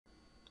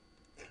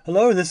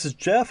Hello, this is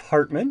Jeff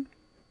Hartman,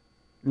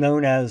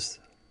 known as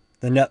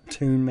the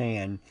Neptune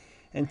Man.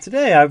 And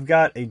today I've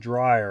got a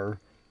dryer.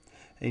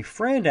 A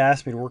friend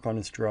asked me to work on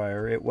this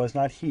dryer. It was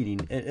not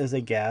heating, it is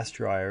a gas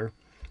dryer.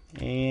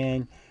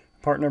 And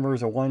part number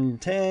is a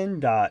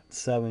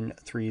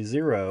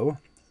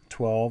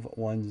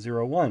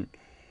 110.730.12.101.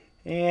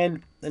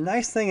 And the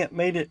nice thing that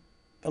made it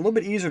a little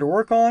bit easier to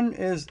work on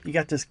is you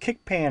got this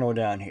kick panel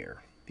down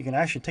here. You can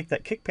actually take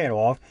that kick panel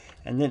off,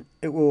 and then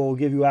it will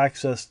give you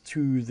access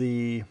to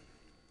the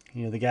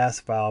gas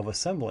valve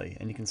assembly,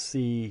 and you can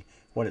see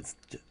what it's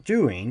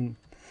doing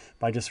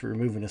by just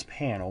removing this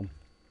panel.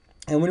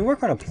 And when you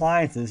work on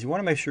appliances, you want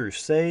to make sure you're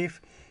safe,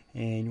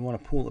 and you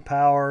want to pull the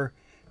power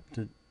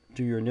to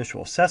do your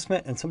initial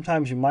assessment, and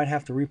sometimes you might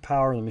have to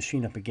repower the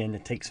machine up again to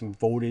take some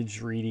voltage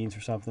readings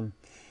or something.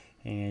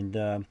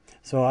 And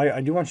so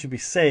I do want you to be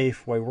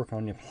safe while you're working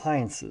on the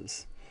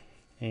appliances.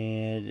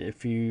 And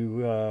if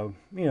you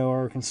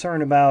are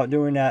concerned about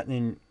doing that,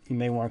 then you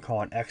may want to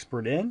call an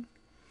expert in.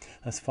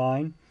 That's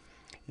fine.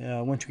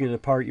 Once you get it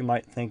apart, you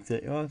might think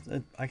that, oh,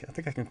 I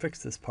think I can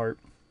fix this part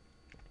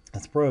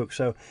that's broke.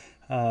 So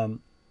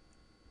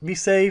be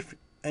safe,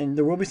 and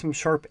there will be some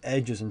sharp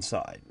edges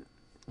inside.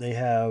 They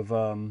have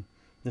the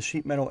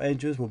sheet metal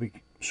edges will be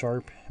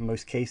sharp in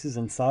most cases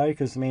inside,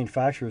 because the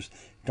manufacturers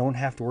don't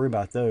have to worry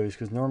about those,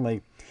 because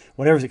normally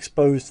whatever's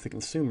exposed to the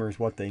consumer is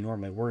what they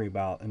normally worry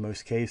about in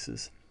most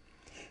cases.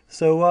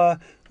 So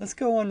let's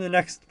go on to the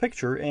next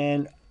picture,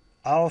 and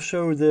I'll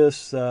show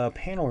this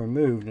panel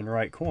removed in the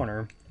right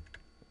corner.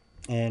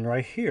 And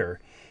right here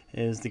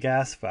is the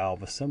gas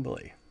valve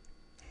assembly.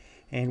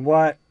 And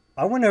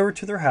I went over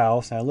to their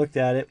house and I looked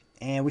at it,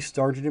 and we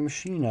started the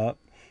machine up,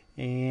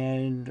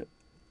 and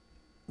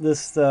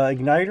this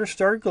igniter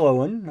started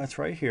glowing. That's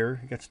right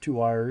here. It got 2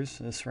 wires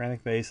and a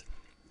ceramic base.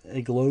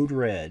 It glowed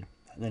red.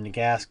 And then the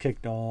gas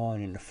kicked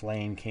on and the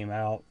flame came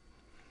out.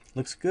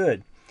 Looks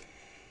good.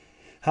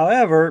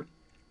 However,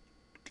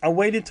 I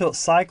waited till it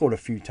cycled a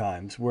few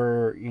times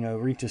where, it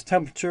reaches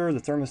temperature,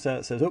 the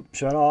thermostat says, oh,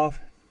 shut off,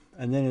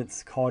 and then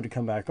it's called to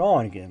come back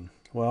on again.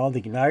 Well,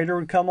 the igniter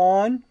would come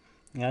on,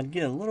 and I'd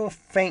get a little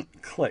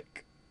faint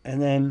click.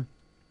 And then,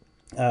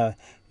 I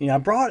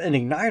brought an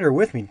igniter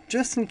with me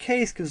just in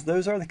case, because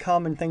those are the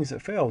common things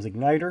that fail,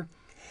 igniter.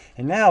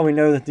 And now we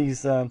know that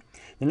the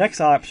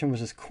next option was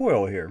this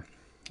coil here.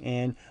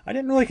 And I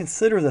didn't really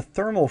consider the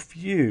thermal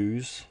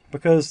fuse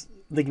because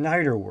the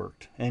igniter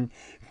worked. And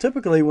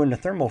typically when the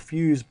thermal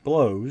fuse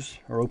blows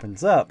or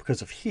opens up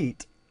because of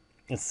heat,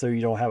 and so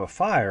you don't have a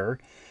fire,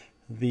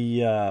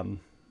 the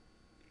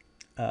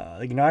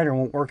igniter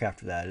won't work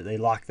after that. They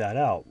lock that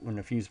out when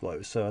the fuse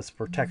blows. So that's a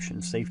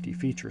protection, safety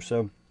feature.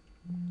 So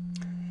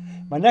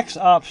my next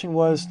option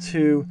was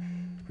to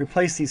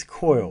replace these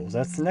coils.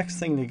 That's the next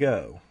thing to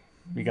go.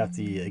 You got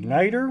the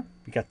igniter,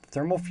 you got the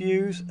thermal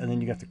fuse, and then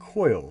you got the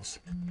coils.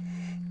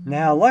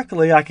 Now,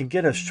 luckily, I could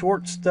get a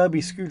short, stubby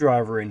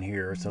screwdriver in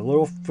here. It's a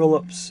little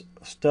Phillips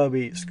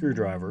stubby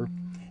screwdriver.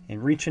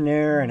 And reach in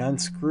there and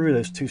unscrew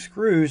those 2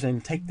 screws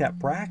and take that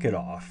bracket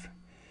off.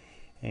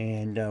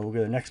 And we'll go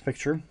to the next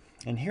picture.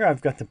 And here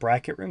I've got the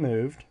bracket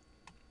removed.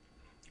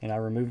 And I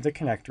removed the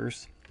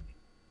connectors.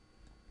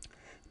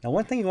 Now,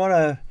 one thing you want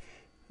to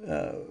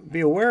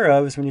be aware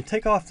of is when you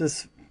take off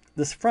this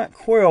front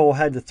coil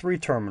had the 3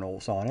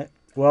 terminals on it.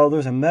 Well,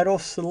 there's a metal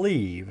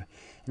sleeve.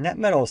 And that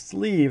metal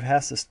sleeve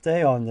has to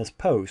stay on this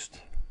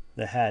post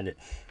that had it,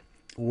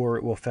 or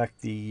it will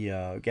affect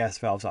the gas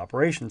valve's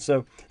operation.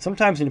 So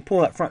sometimes when you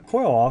pull that front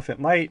coil off,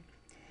 the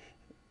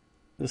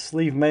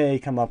sleeve may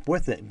come up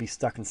with it and be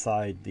stuck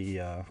inside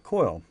the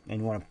coil. And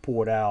you want to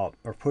pull it out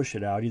or push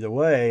it out either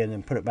way, and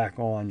then put it back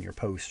on your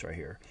post right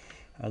here.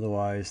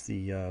 Otherwise,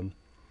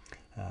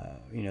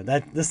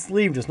 this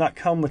sleeve does not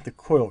come with the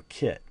coil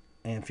kit.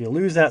 And if you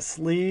lose that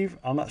sleeve,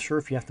 I'm not sure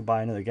if you have to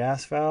buy another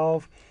gas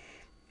valve.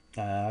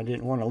 I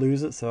didn't want to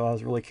lose it, so I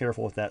was really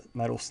careful with that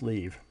metal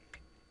sleeve.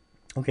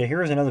 Okay,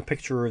 here's another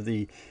picture of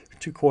the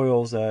 2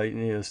 coils. So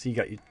you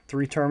got your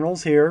 3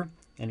 terminals here,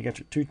 and you got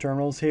your 2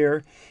 terminals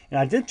here. And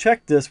I did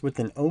check this with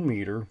an ohm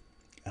meter.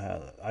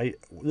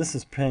 This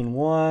is pin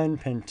 1,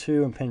 pin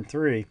 2, and pin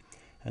 3.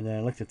 And then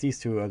I looked at these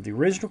 2 of the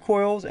original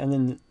coils and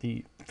then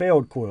the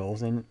failed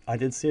coils, and I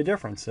did see a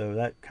difference. So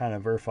that kind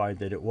of verified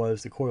that it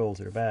was the coils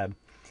that are bad.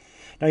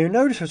 Now you'll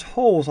notice there's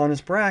holes on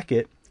this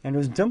bracket, and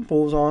there's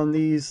dimples on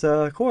these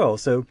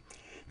coils. So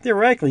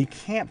theoretically, you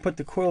can't put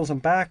the coils in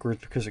backwards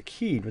because they're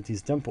keyed with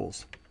these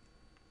dimples.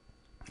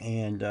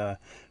 And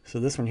so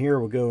this one here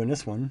will go in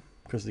this one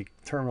because the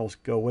terminals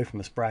go away from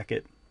this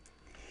bracket.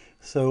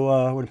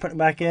 So when you put it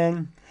back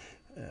in,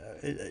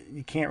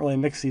 you can't really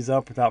mix these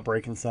up without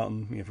breaking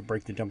something. You have to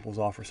break the dimples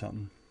off or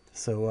something.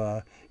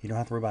 So you don't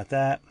have to worry about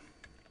that.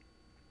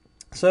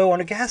 So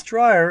on a gas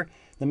dryer,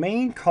 the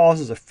main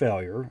causes of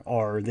failure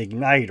are the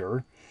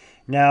igniter.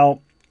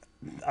 Now,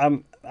 I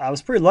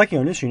was pretty lucky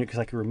on this unit because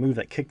I could remove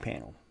that kick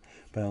panel.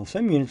 But on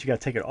some units, you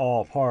got to take it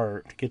all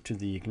apart to get to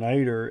the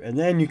igniter, and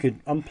then you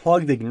could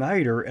unplug the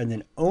igniter and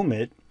then ohm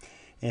it.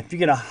 And if you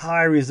get a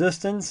high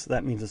resistance,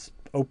 that means it's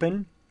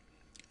open,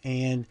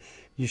 and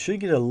you should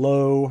get a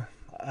low,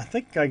 I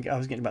think I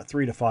was getting about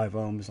 3 to 5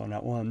 ohms on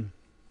that one.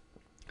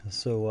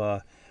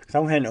 So, because I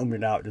went ahead and ohmed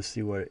it out to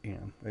see what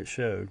it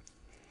showed.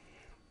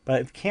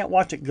 But if you can't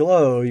watch it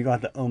glow, you're going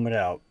to have to ohm it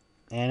out.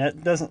 And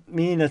that doesn't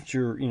mean that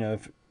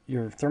if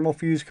your thermal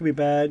fuse could be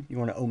bad, you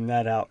want to ohm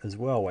that out as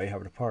well while you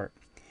have it apart.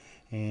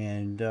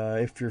 And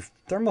if your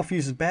thermal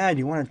fuse is bad,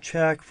 you want to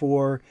check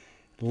for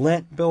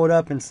lint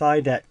buildup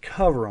inside that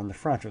cover on the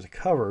front. There's a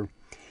cover,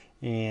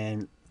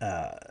 and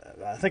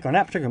I think on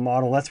that particular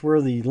model, that's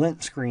where the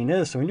lint screen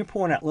is. So when you're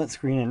pulling that lint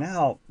screen in and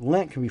out,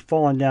 lint can be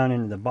falling down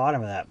into the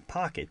bottom of that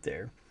pocket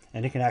there,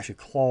 and it can actually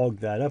clog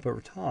that up over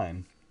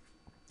time.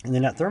 And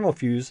then that thermal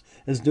fuse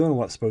is doing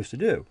what it's supposed to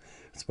do.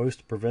 It's supposed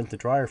to prevent the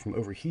dryer from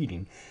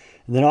overheating.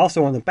 And then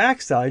also on the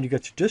back side, you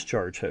got your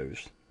discharge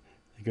hose.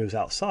 It goes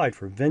outside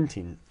for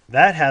venting.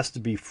 That has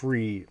to be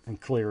free and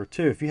clear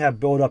too. If you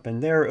have buildup in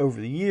there over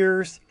the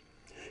years,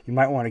 you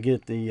might want to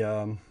get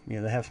the, they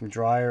have some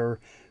dryer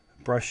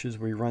brushes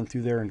where you run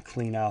through there and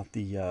clean out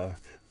the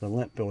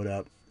lint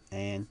buildup.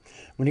 And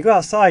when you go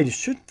outside, you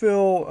should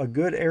feel a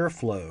good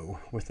airflow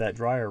with that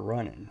dryer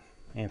running.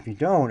 And if you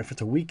don't, if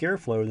it's a weak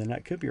airflow, then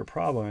that could be your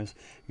problem. Is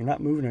you're not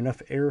moving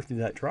enough air through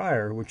that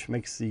dryer, which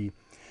makes the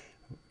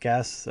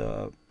gas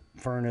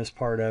furnace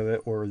part of it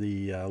or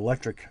the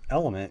electric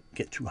element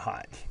get too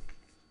hot.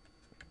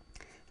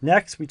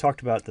 Next, we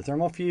talked about the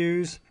thermal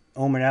fuse.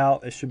 Ohm it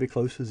out. It should be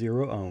close to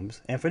 0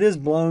 ohms. And if it is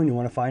blown, you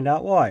want to find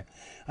out why.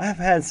 I have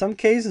had some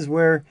cases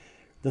where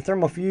the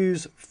thermal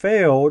fuse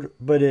failed,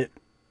 but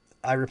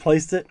I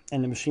replaced it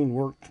and the machine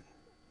worked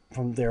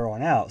from there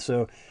on out.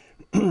 So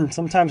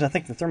sometimes I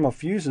think the thermal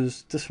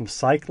fuses, just from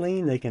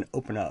cycling, they can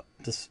open up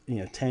just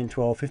 10,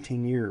 12,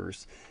 15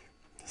 years.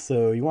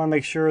 So you want to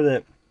make sure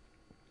that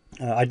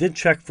I did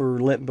check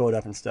for lint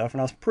buildup and stuff, and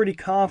I was pretty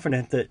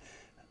confident that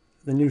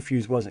the new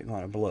fuse wasn't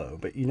going to blow.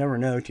 But you never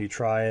know till you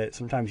try it.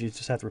 Sometimes you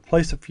just have to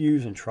replace the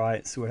fuse and try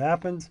it, see what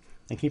happens,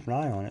 and keep an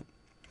eye on it.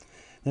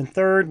 Then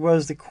third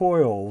was the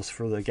coils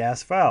for the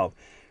gas valve.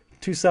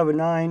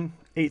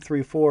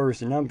 279834 is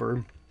the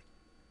number.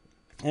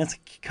 And it's a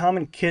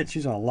common kit. It's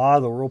used on a lot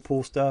of the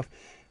Whirlpool stuff,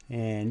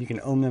 and you can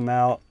ohm them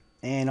out.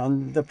 And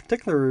on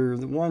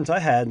the ones I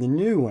had, the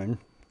new one,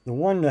 the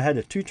one that had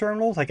the 2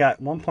 terminals, I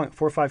got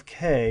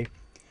 1.45K,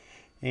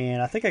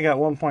 and I think I got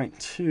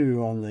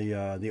 1.2 on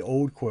the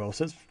old coil,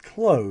 so it's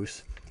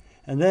close.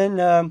 And then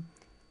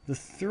the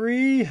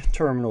 3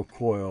 terminal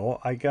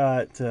coil, I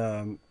got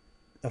I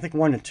think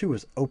 1 and 2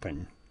 was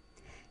open,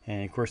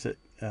 and of course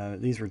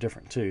these were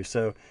different too.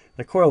 So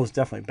the coil was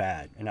definitely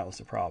bad, and that was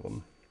the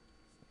problem.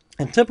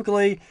 And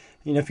typically,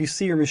 if you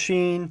see your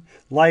machine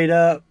light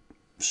up,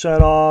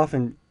 shut off,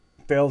 and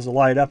fails to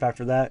light up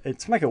after that,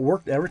 it's like it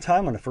worked every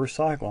time on the first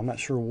cycle. I'm not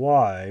sure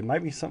why. It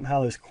might be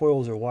somehow those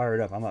coils are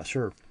wired up. I'm not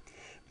sure.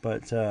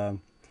 But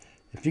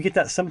if you get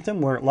that symptom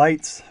where it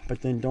lights,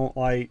 but then don't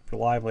light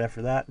reliably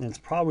after that, then it's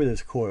probably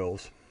those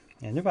coils.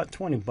 And they're about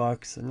 20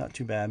 bucks, and not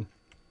too bad.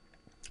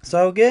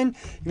 So again,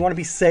 you want to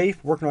be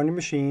safe working on your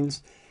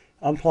machines.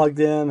 Unplug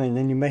them, and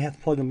then you may have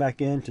to plug them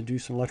back in to do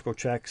some electrical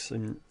checks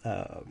and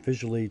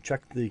visually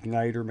check the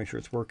igniter, make sure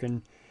it's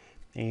working.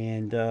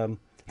 And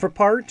for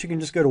parts, you can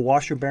just go to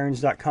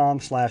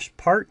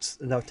washerbearings.com/parts.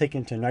 That'll take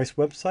you to a nice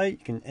website.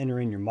 You can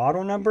enter in your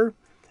model number,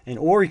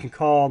 or you can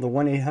call the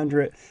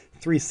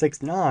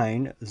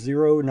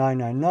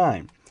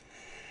 1-800-369-0999.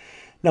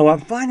 Now, what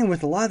I'm finding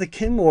with a lot of the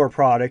Kenmore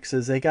products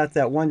is they got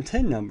that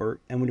 110 number,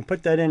 and when you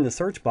put that in the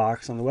search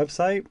box on the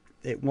website,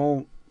 it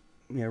won't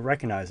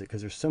recognize it because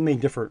there's so many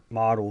different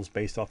models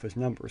based off this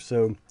number.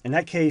 So in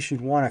that case,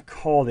 you'd want to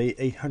call the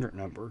 800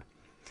 number,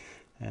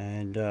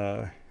 and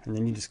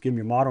then you just give them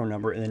your model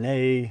number, and then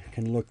they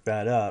can look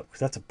that up because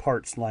that's a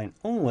parts line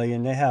only,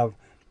 and they have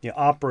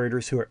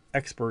operators who are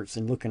experts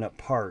in looking up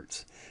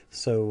parts.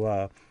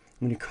 So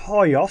when you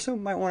call, you also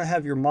might want to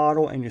have your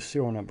model and your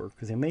serial number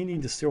because they may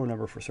need the serial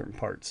number for certain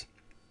parts.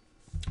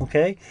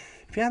 Okay,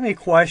 if you have any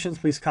questions,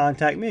 please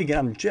contact me. Again,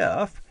 I'm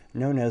Jeff,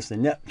 known as the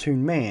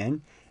Neptune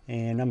Man,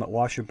 and I'm at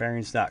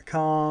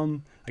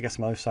washerbearings.com. I got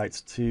some other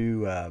sites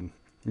too,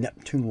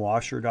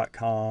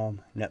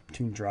 neptunewasher.com,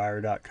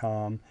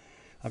 neptunedryer.com.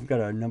 I've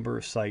got a number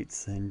of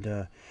sites,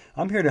 and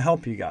I'm here to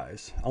help you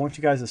guys. I want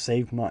you guys to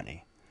save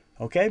money.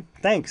 Okay,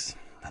 thanks.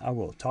 I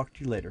will talk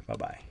to you later.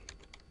 Bye-bye.